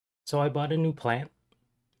So I bought a new plant.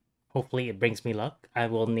 Hopefully it brings me luck. I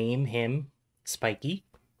will name him Spiky.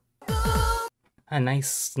 A nice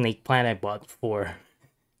snake plant I bought for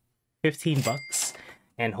 15 bucks.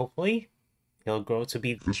 And hopefully he'll grow to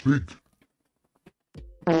be this big.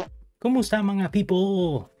 Kumusta mga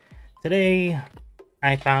people? Today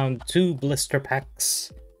I found 2 blister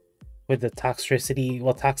packs with the toxicity,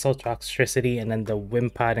 toxotoxicity, and then the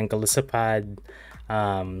Wimpod and Gallicipod,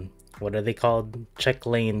 what are they called? Check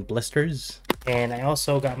lane blisters. And I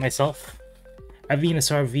also got myself a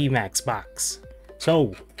Venusaur VMAX box.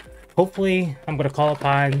 So hopefully I'm gonna call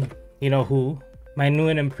upon you know who, my new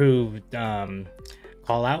and improved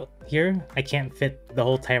call out here. I can't fit the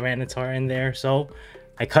whole Tyranitar in there, so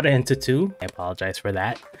I cut it into 2. I apologize for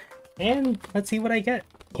that. And let's see what I get.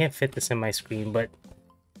 Can't fit this in my screen, but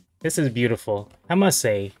this is beautiful. I must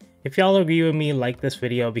say, if y'all agree with me, like this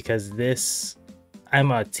video, because I'm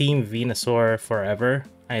a team Venusaur forever.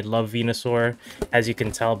 I love Venusaur. As you can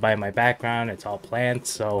tell by my background, it's all plants,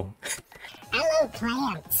 so Hello,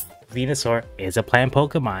 plants. Venusaur is a plant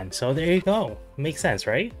Pokemon, so there you go. Makes sense,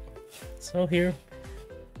 right? So here,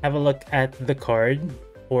 have a look at the card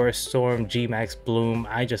for Storm G-Max Bloom.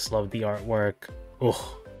 I just love the artwork.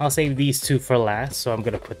 Oh, I'll save these 2 for last, so I'm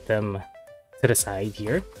gonna put them to the side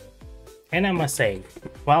here. And I must say,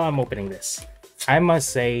 while I'm opening this, I must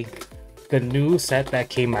say the new set that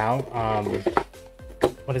came out,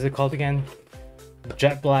 what is it called again?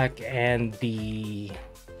 Jet Black and the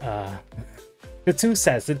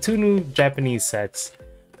 2 new Japanese sets.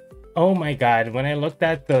 Oh my god, when I looked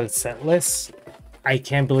at the set list, I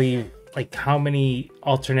can't believe like how many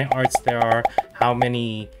alternate arts there are, how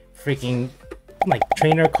many freaking like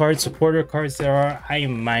trainer cards, supporter cards there are. I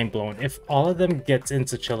am mind blown. If all of them gets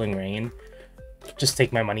into Chilling Reign, just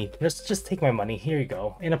take my money. Just take my money. Here you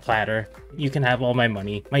go. In a platter. You can have all my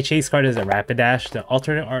money. My chase card is a Rapidash, the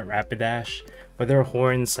alternate art Rapidash, with their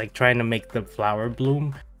horns like trying to make the flower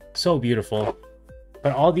bloom. So beautiful.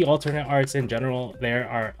 But all the alternate arts in general there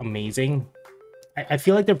are amazing. I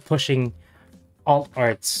feel like they're pushing alt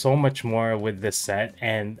art so much more with this set,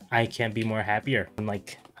 and I can't be more happier.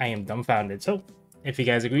 Like, I am dumbfounded. So if you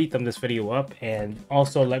guys agree, thumb this video up, and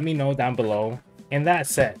also let me know down below in that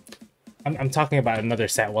set. I'm talking about another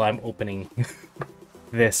set while I'm opening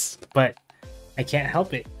this, but I can't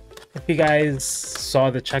help it. If you guys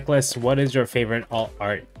saw the checklist, what is your favorite alt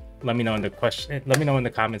art? Let me know in the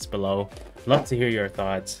comments below. Love to hear your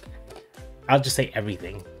thoughts. I'll just say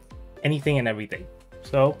everything. Anything and everything.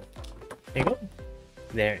 So there you go.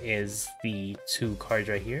 There is the 2 cards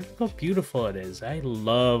right here. Look how beautiful it is. I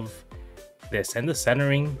love this. And the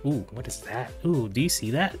centering. Ooh, what is that? Ooh, do you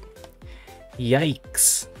see that?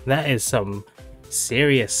 Yikes. That is some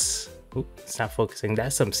serious... Ooh, it's not focusing.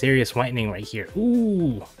 That's some serious whitening right here.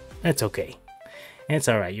 Ooh, that's okay. It's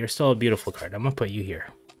alright. You're still a beautiful card. I'm gonna put you here.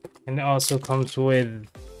 And it also comes with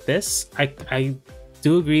this. I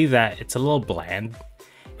do agree that it's a little bland.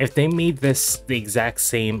 If they made this the exact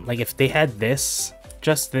same, like if they had this,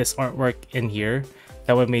 just this artwork in here,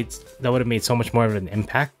 that would have made so much more of an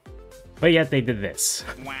impact. But yet they did this.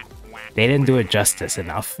 They didn't do it justice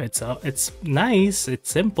enough. It's nice,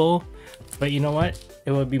 it's simple, but you know what?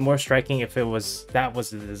 It would be more striking if that was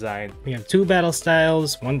the design. We have 2 battle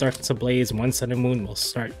styles, 1 Darkness Ablaze, 1 Sun and Moon. We'll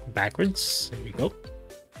start backwards. There we go.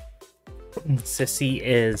 Sissy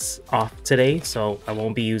is off today, so I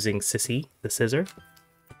won't be using Sissy, the scissor.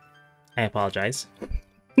 I apologize.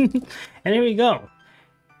 And here we go.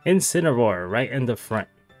 Incineroar right in the front.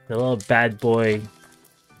 The little bad boy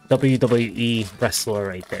WWE wrestler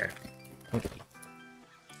right there. Okay.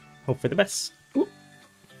 Hope for the best. Ooh.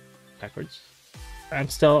 Backwards. I'm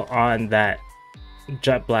still on that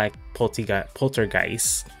Jet Black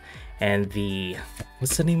Poltergeist. And the...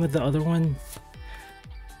 What's the name of the other one?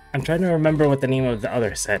 I'm trying to remember what the name of the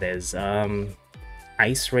other set is.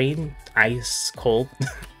 Ice Rain? Ice Cold?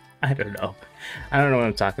 I don't know. I don't know what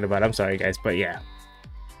I'm talking about. I'm sorry, guys. But yeah.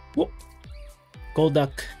 Whoop.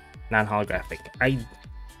 Golduck. Non-holographic.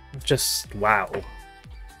 Wow.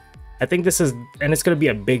 I think this is, and it's gonna be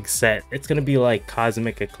a big set. It's gonna be like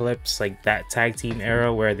Cosmic Eclipse, like that tag team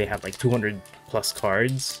era where they have like 200 plus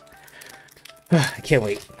cards. I can't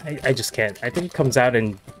wait. I just can't. I think it comes out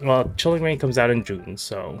in, well, Chilling Reign comes out in June,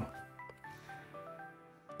 so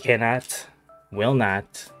cannot, will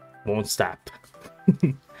not, won't stop.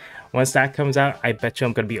 Once that comes out, I bet you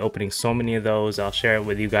I'm gonna be opening so many of those. I'll share it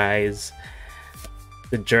with you guys.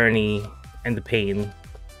 The journey and the pain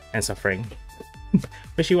and suffering.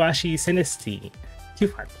 Wishiwashi, Sinistea,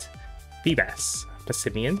 Cufant, Feebas,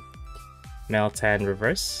 Passimian, Meltan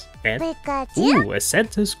Reverse, and ooh, a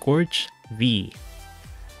Santa Scorch V.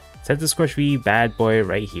 Center Scorch V, bad boy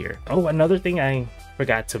right here. Oh, another thing I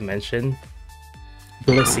forgot to mention.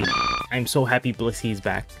 Blissey. I'm so happy Blissey is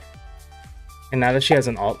back. And now that she has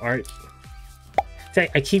an alt art,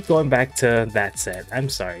 I keep going back to that set. I'm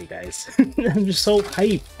sorry, guys. I'm just so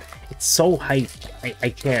hyped. It's so hyped. I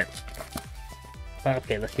can't.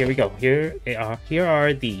 Okay, look, here we go. Here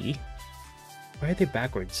are the... Why are they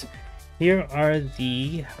backwards? Here are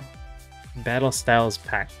the Battle Styles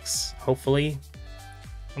packs. Hopefully,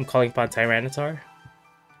 I'm calling upon Tyranitar.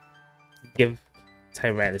 Give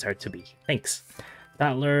Tyranitar to me. Thanks.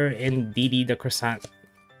 Battler and DD the Croissant.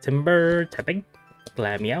 Timber, Tapping,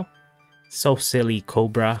 Glameow. So Silly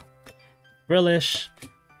Cobra. Brillish.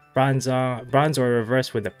 Bronzor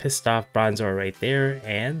reverse with a pissed off Bronzor right there.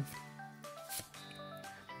 And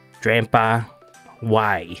Drampa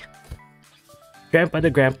Y. Grandpa the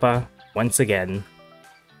Grandpa once again.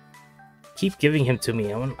 Keep giving him to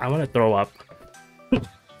me. I want to throw up.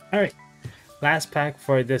 Alright. Last pack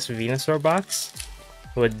for this Venusaur box.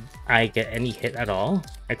 Would I get any hit at all?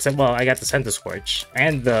 Except, well, I got the Center Scorch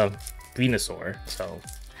and the Venusaur. So,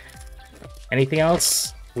 anything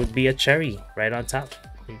else would be a cherry right on top.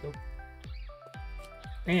 There you go.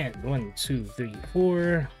 And 1, 2, 3,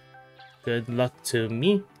 4. Good luck to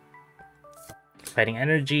me. Fighting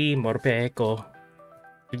Energy, Morpe Echo.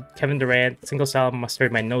 Kevin Durant, Single Cell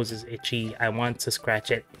Mustard, my nose is itchy. I want to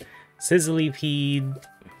scratch it. Sizzlypede,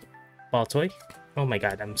 Baltoy. Oh my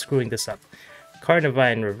god, I'm screwing this up.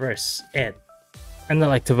 Carnivine Reverse, and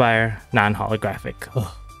Electivire non-holographic.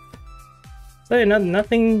 So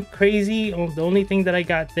nothing crazy. The only thing that I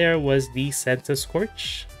got there was the Center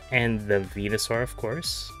Scorch and the Venusaur, of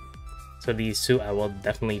course. So these two I will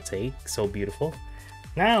definitely take. So beautiful.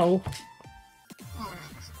 Now,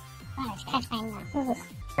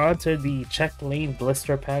 onto the Check Lane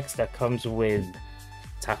blister packs that comes with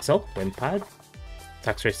Toxel, Wimpod,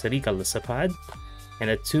 Toxtricity, Galissapod, and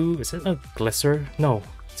a is it a Glisser? No,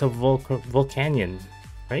 it's a Volcanion,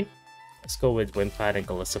 right? Let's go with Wimpod and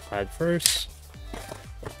Galissapod first.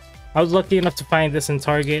 I was lucky enough to find this in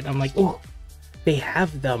Target. I'm like, oh, they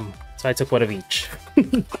have them. So I took one of each.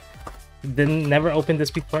 Never opened this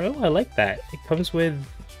before. Oh, I like that. It comes with...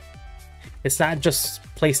 It's not just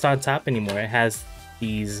placed on top anymore. It has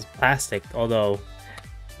these plastic, although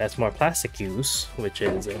that's more plastic use, which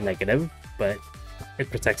is a negative, but it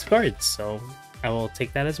protects cards, so I will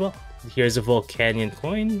take that as well. Here's a Volcanion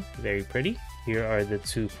coin, very pretty. Here are the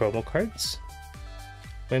two promo cards.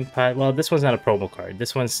 Wimpod, well, this one's not a promo card.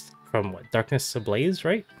 This one's from what? Darkness Ablaze,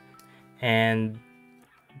 right? And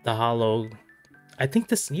the holo, I think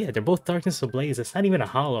this, yeah, they're both Darkness Ablaze. It's not even a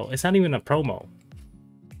holo. It's not even a promo.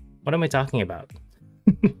 What am I talking about?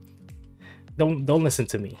 Don't listen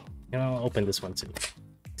to me. You know, I'll open this one too.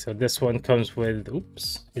 So this one comes with,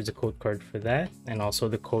 oops, here's a code card for that, and also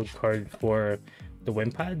the code card for the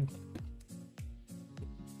Wimpod.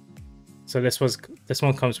 So this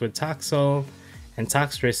one comes with Toxel and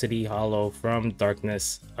Toxtricity Holo from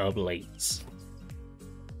Darkness Ablaze.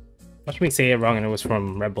 Watch me say it wrong and it was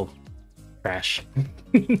from Rebel Crash.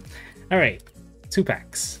 Alright, 2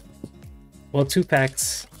 packs. Will 2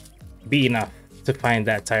 packs be enough to find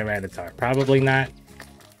that Tyranitar? Probably not.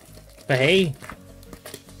 But hey,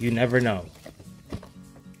 you never know.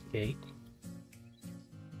 Okay.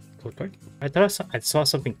 Code card. I thought I saw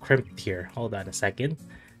something crimped here. Hold on a second.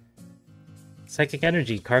 Psychic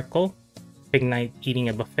Energy, Karkle, Big Knight Eating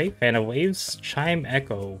a Buffet, Fan of Waves, Chime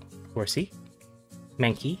Echo, Horsey,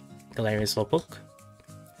 Mankey, Galarian Slowpoke,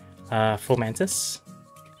 Fomantis.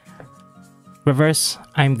 Reverse,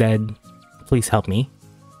 I'm dead. Please help me.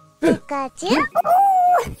 Pikachu?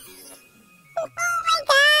 Oh my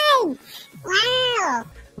god! Wow!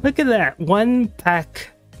 Look at that! 1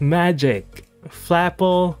 pack magic.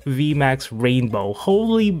 Flapple VMAX Rainbow.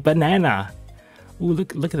 Holy banana! Ooh,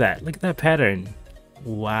 look at that. Look at that pattern.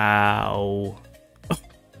 Wow.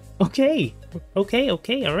 Okay.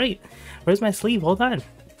 Alright. Where's my sleeve? Hold on.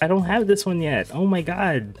 I don't have this one yet. Oh my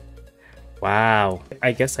god. Wow.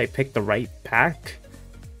 I guess I picked the right pack.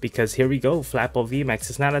 Because here we go, Flapple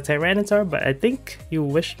VMAX. It's not a Tyranitar, but I think you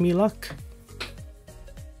wished me luck.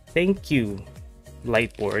 Thank you,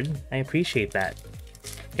 Lightboard. I appreciate that.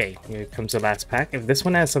 Okay, here comes the last pack. If this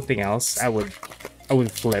one has something else, I would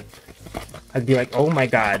flip. I'd be like, oh my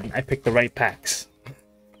god, I picked the right packs.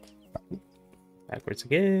 Backwards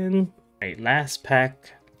again. Alright, last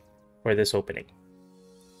pack for this opening.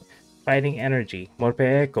 Fighting Energy, Morpe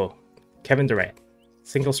Echo, Kevin Durant,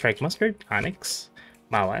 Single Strike Mustard, Onyx,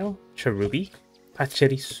 Mawile, Cherubi,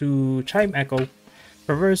 Pachirisu, Chime Echo,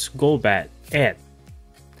 Reverse Golbat, and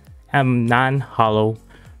non-holo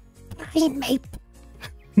Mape.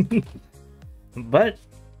 But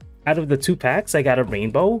out of the 2 packs, I got a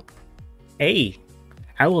rainbow. Hey,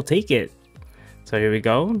 I will take it. So here we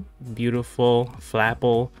go. Beautiful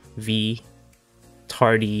Flapple V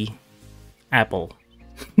Tardy Apple.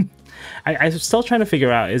 I'm still trying to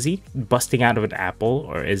figure out, is he busting out of an apple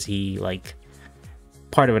or is he like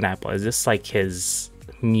part of an apple? Is this like his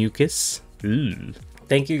mucus? Ooh.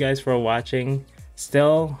 Thank you guys for watching.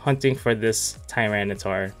 Still hunting for this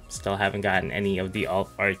Tyranitar. Still haven't gotten any of the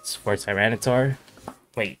alt arts for Tyranitar.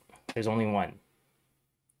 Wait, there's only one.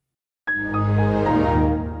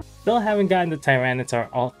 Still haven't gotten the Tyranitar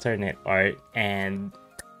alternate art, and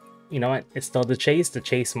you know what? It's still the chase. The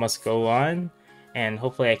chase must go on, and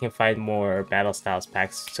hopefully I can find more Battle Styles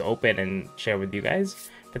packs to open and share with you guys.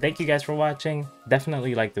 But thank you guys for watching.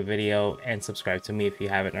 Definitely like the video and subscribe to me if you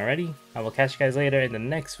haven't already. I will catch you guys later in the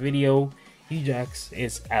next video. E.J.A.X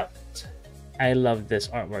is out. I love this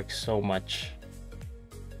artwork so much.